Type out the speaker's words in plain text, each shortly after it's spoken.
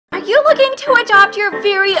you looking to adopt your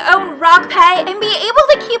very own rock pet and be able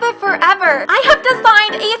to keep it forever? I have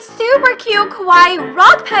designed a super cute kawaii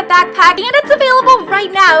rock pet backpack and it's available right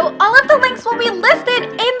now. All of the links will be listed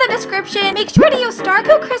in the description. Make sure to use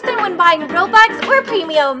STARCODE KRYSTIN when buying Robux or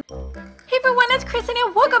Premium. Hey everyone, it's Krystin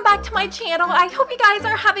and welcome back to my channel. I hope you guys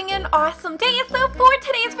are having an awesome day. So for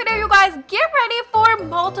today's video, you guys, get ready for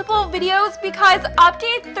multiple videos because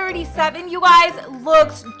update 37, you guys,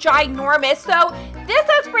 looks ginormous. So this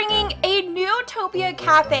is bringing a new Topia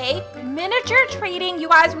cafe, miniature trading. You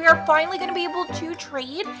guys, we are finally going to be able to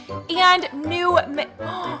trade and new...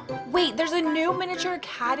 Wait, there's a new miniature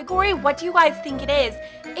category. What do you guys think it is?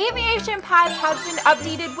 Aviation Pass has been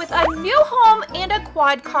updated with a new home and a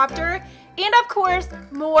quadcopter. And of course,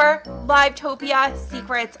 more LIVETOPIA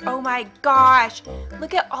secrets. Oh my gosh.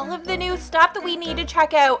 Look at all of the new stuff that we need to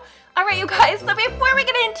check out. Alright you guys, so before we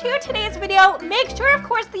get into today's video, make sure of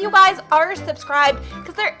course that you guys are subscribed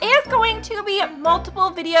because there is going to be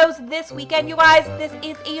multiple videos this weekend, you guys. This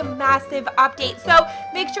is a massive update. So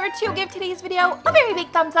make sure to give today's video a very big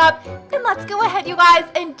thumbs up. And let's go ahead you guys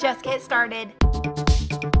and just get started.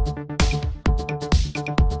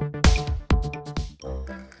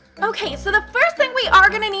 Okay, so the first thing we are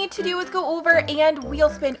going to need to do is go over and wheel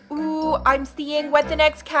spin. Ooh, I'm seeing what the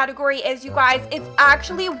next category is, you guys. It's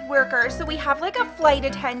actually workers. So we have like a flight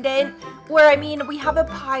attendant, or I mean, we have a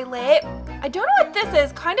pilot. I don't know what this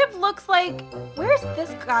is. Kind of looks like, where's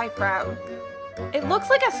this guy from? It looks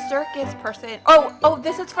like a circus person. Oh,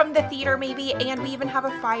 this is from the theater maybe, and we even have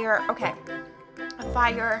a fire. Okay.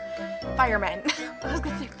 Fireman. I was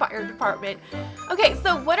going to say fire department. Okay,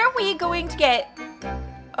 so what are we going to get?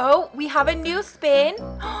 Oh, we have a new spin.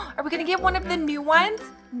 Are we going to get one of the new ones?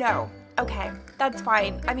 No. Okay, that's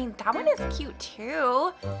fine. I mean, that one is cute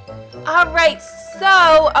too. All right,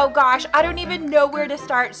 so, oh gosh, I don't even know where to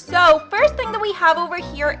start. So, first thing that we have over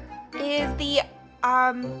here is the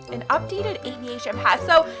an updated aviation pass.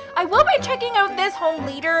 So I will be checking out this home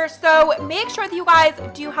later, so make sure that you guys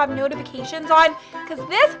do have notifications on because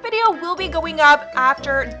this video will be going up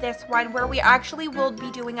after this one where we actually will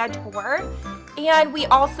be doing a tour. And we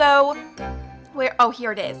also, oh,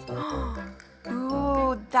 here it is.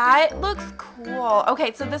 Ooh, that looks cool.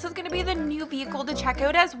 Okay, so this is going to be the new vehicle to check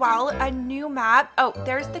out as well. A new map. Oh,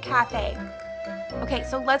 there's the cafe. Okay,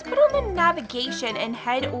 so let's put on the navigation and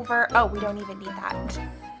head over. Oh, we don't even need that.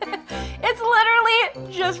 It's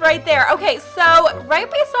literally just right there. Okay, so right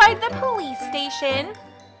beside the police station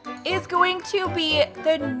is going to be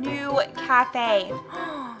the new cafe.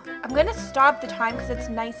 I'm going to stop the time because it's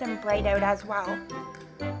nice and bright out as well.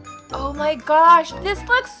 Oh my gosh, this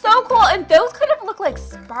looks so cool. And those kind of look like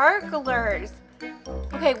sparklers.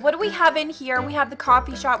 Okay, what do we have in here? We have the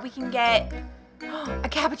coffee shop. We can get a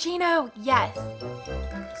cappuccino. Yes.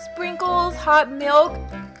 Sprinkles, hot milk.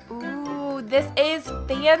 Ooh, this is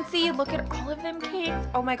fancy. Look at all of them cakes.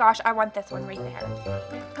 Oh my gosh, I want this one right there.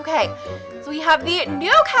 Okay, so we have the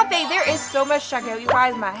new cafe. There is so much to check out, you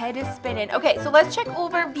guys. My head is spinning. Okay, so let's check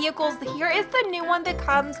over vehicles. Here is the new one that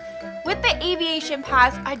comes with the aviation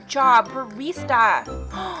pass, a job, barista.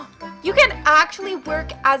 You can actually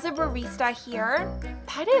work as a barista here.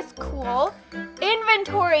 That is cool.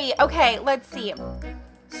 Inventory. Okay, let's see.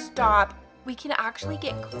 Stop. We can actually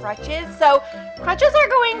get crutches. So crutches are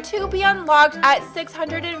going to be unlocked at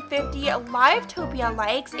 650 LIVETOPIA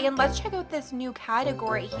likes. And let's check out this new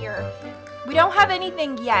category here. We don't have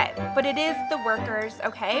anything yet, but it is the workers.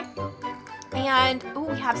 Okay. And ooh,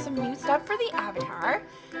 we have some new stuff for the avatar.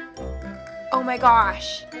 Oh my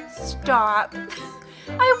gosh. Stop.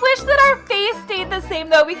 I wish that our face stayed the same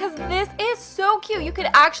though because this is so cute. You could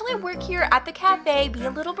actually work here at the cafe, be a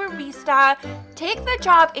little barista, take the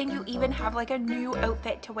job, and you even have like a new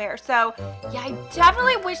outfit to wear. So yeah, I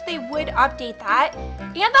definitely wish they would update that.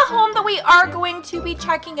 And the home that we are going to be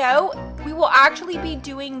checking out, we will actually be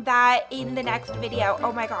doing that in the next video.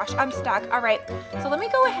 Oh my gosh, I'm stuck. All right, so let me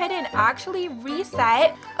go ahead and actually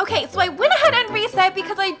reset. Okay, so I went ahead and reset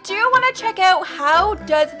because I do want to check out how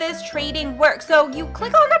does this trading work. So you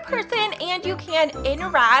click on the person and you can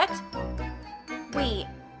interact. Wait,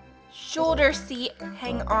 shoulder seat,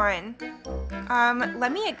 hang on.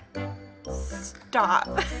 Let me stop.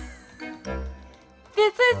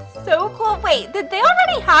 This is so cool. Wait, did they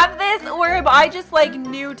already have this or am I just like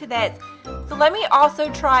new to this? So let me also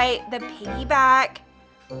try the piggyback.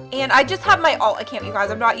 And I just have my alt account, you guys.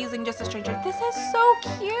 I'm not using just a stranger. This is so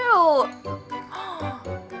cute.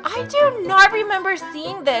 I do not remember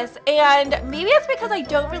seeing this, and maybe it's because I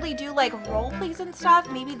don't really do like role plays and stuff.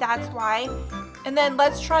 Maybe that's why. And then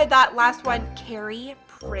let's try that last one, Carry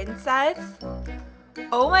Princess.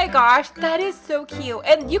 Oh my gosh, that is so cute.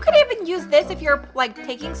 And you could even use this if you're like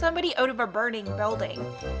taking somebody out of a burning building.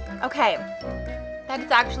 Okay, that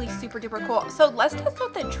is actually super duper cool. So let's test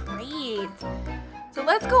out the trades. So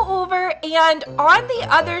let's go over, and on the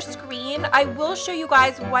other screen, I will show you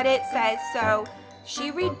guys what it says. So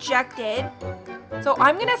she rejected. So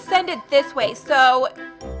I'm gonna send it this way. So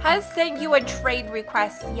has sent you a trade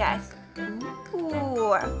request, yes.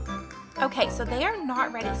 Ooh. Okay, so they are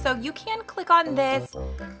not ready. So you can click on this.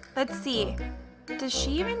 Let's see. Does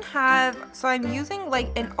she even have, so I'm using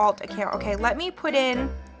like an alt account. Okay, let me put in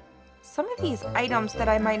some of these items that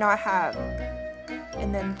I might not have.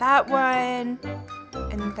 And then that one,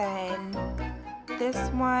 and then this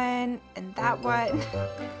one, and that one,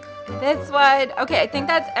 and this one. Okay, I think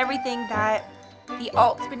that's everything that the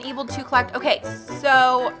alt's been able to collect. Okay,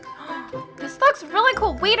 so this looks really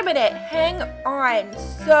cool. Wait a minute, hang on.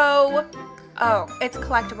 So, oh, it's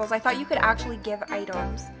collectibles. I thought you could actually give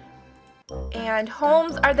items. And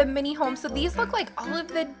homes are the mini homes. So these look like all of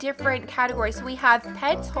the different categories. So we have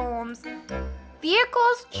pets, homes,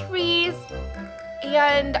 vehicles, trees,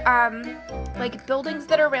 and like buildings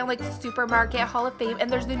that are around, like the supermarket, Hall of Fame. And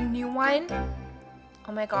there's a new one.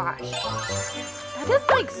 Oh my gosh, that is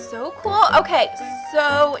like so cool. Okay,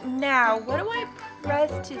 so now what do I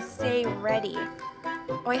press to say ready?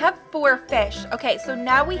 Oh, I have 4 fish. Okay, so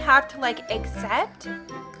now we have to like accept.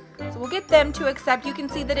 So we'll get them to accept. You can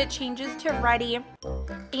see that it changes to ready.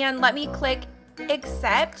 And let me click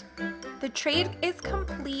accept. The trade is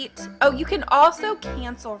complete. Oh, you can also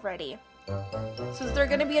cancel ready. So is there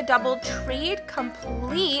going to be a double trade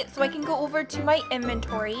complete? So I can go over to my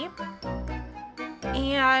inventory.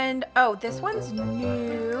 And, oh, this one's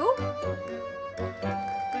new.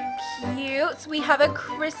 Cute. So we have a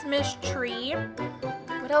Christmas tree.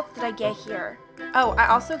 What else did I get here? Oh, I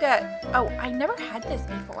also got, oh, I never had this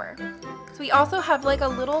before. So we also have like a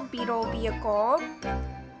little beetle vehicle.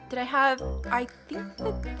 Did I have, I think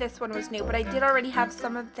that this one was new, but I did already have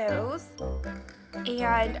some of those.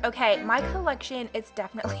 And okay, my collection is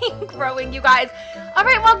definitely growing, you guys. All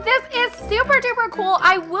right, well, this is super duper cool.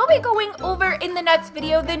 I will be going over in the next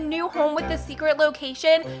video the new home with the secret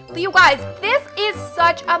location. But you guys, this is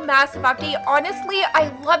such a massive update. Honestly,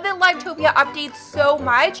 I love the LIVETOPIA updates so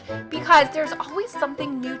much because there's always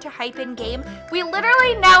something new to hype in game. We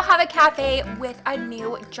literally now have a cafe with a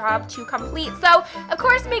new job to complete. So, of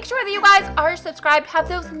course, make sure that you guys are subscribed, have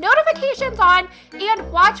those notifications on,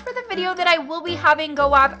 and watch for the video that I will be having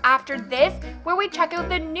go up after this, where we check out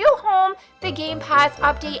the new home, the Game Pass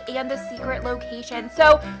update, and the secret location.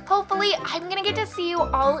 So hopefully I'm gonna get to see you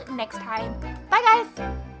all next time. Bye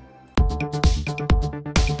guys!